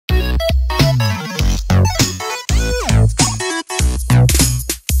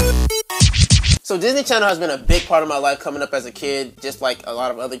So Disney Channel has been a big part of my life coming up as a kid, just like a lot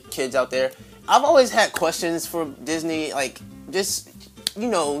of other kids out there. I've always had questions for Disney, like just, you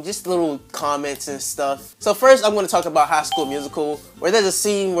know, just little comments and stuff. So first I'm going to talk about High School Musical, where there's a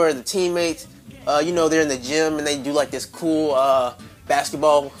scene where the teammates, you know, they're in the gym and they do like this cool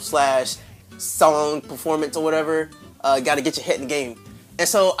basketball / song performance or whatever. Gotta get your head in the game. And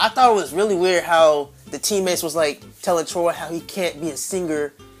so I thought it was really weird how the teammates was like telling Troy how he can't be a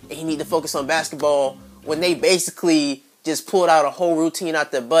singer and he need to focus on basketball when they basically just pulled out a whole routine out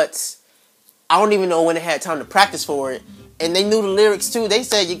their butts. I don't even know when they had time to practice for it. And they knew the lyrics too. They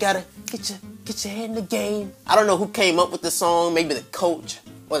said you gotta get your head in the game. I don't know who came up with the song, maybe the coach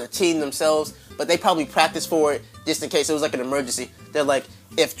or the team themselves, but they probably practiced for it just in case it was like an emergency. They're like,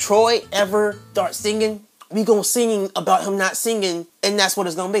 if Troy ever starts singing, we gonna sing about him not singing, and that's what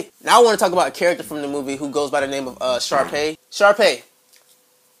it's gonna be. Now I want to talk about a character from the movie who goes by the name of Sharpay. Sharpay,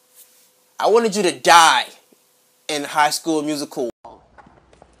 I wanted you to die in High School Musical.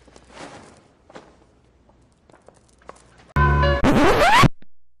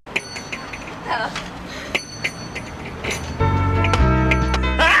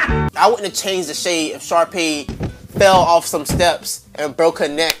 I wouldn't have changed the shade if Sharpay fell off some steps and broke her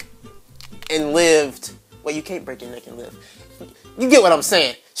neck and lived. Well, you can't break your neck and live. You get what I'm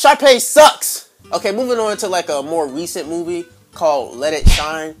saying. Sharpay sucks. Okay, moving on to like a more recent movie called Let It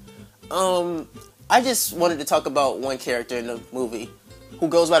Shine. I just wanted to talk about one character in the movie who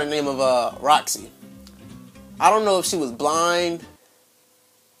goes by the name of Roxy. I don't know if she was blind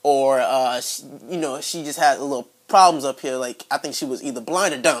or you know, she just had a little problems up here. Like, I think she was either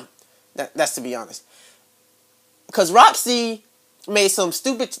blind or dumb. That's to be honest. Because Roxy made some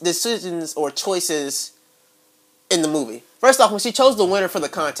stupid decisions or choices in the movie. First off, when she chose the winner for the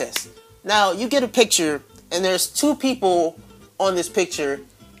contest. Now, you get a picture, and there's two people on this picture,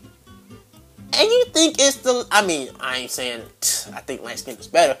 and you think it's the... I mean, I ain't saying I think light skin is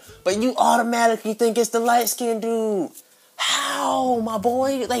better, but you automatically think it's the light skinned dude. How, my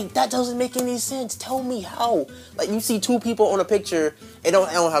boy? Like, that doesn't make any sense. Tell me how. Like, you see two people on a picture, it don't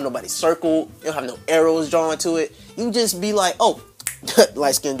have nobody circled, it don't have no arrows drawn to it. You just be like, oh,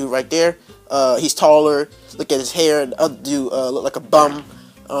 light skinned dude right there. He's taller. Look at his hair. The other dude look like a bum.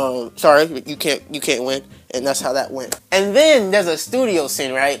 Sorry, you can't win. And that's how that went. And then there's a studio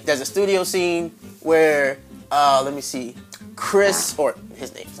scene, right? There's a studio scene where let me see, Chris, or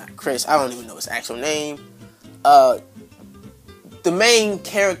his name's not Chris. I don't even know his actual name. The main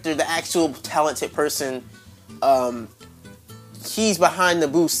character, the actual talented person, he's behind the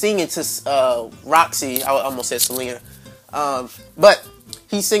booth singing to Roxy. I almost said Selena. But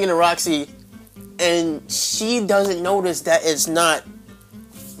he's singing to Roxy, and she doesn't notice that it's not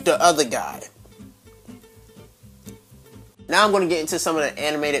the other guy. Now I'm going to get into some of the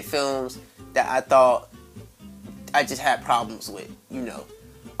animated films that I thought I just had problems with, you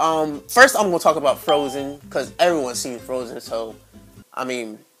know. First I'm going to talk about Frozen, because everyone's seen Frozen, so, I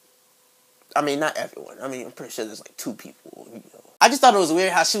mean, not everyone. I mean, I'm pretty sure there's like 2 people, you know. I just thought it was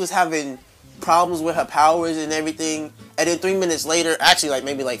weird how she was having problems with her powers and everything, and then 3 minutes later, actually like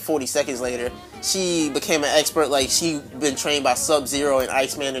maybe like 40 seconds later, she became an expert. Like, she been trained by Sub-Zero and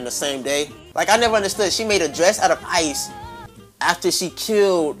Iceman in the same day. Like, I never understood. She made a dress out of ice after she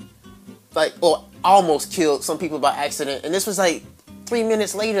killed, like, or almost killed some people by accident, and this was like 3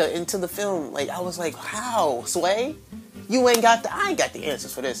 minutes later into the film. Like, I was like, how, Sway? You ain't got I ain't got the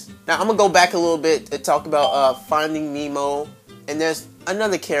answers for this. Now I'm gonna go back a little bit and talk about Finding Nemo, and there's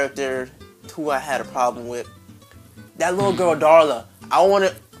another character who I had a problem with. That little girl, Darla. I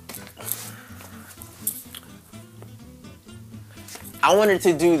wanted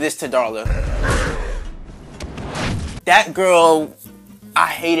to do this to Darla. That girl, I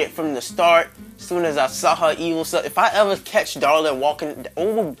hated from the start. As soon as I saw her evil stuff, if I ever catch Darla walking,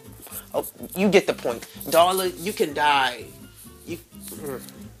 oh, you get the point. Darla, you can die.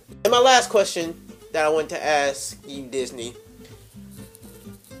 And my last question that I want to ask you, Disney.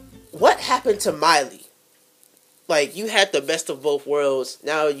 What happened to Miley? Like, you had the best of both worlds.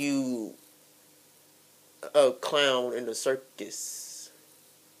 Now you a clown in the circus.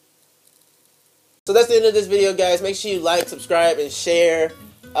 So that's the end of this video, guys. Make sure you like, subscribe, and share.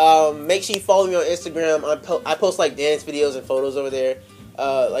 Make sure you follow me on Instagram. I post like dance videos and photos over there.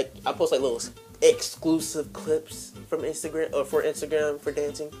 Like, I post like little exclusive clips from Instagram, or for Instagram for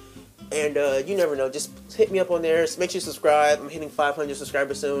dancing. And you never know, just hit me up on there. Make sure you subscribe. I'm hitting 500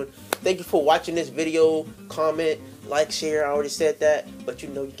 subscribers soon. Thank you for watching this video. Comment, like, share. I already said that, but you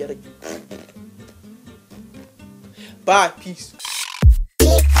know you gotta. Bye. Peace.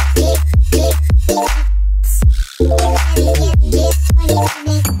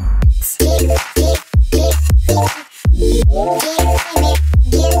 Yeah. Yeah,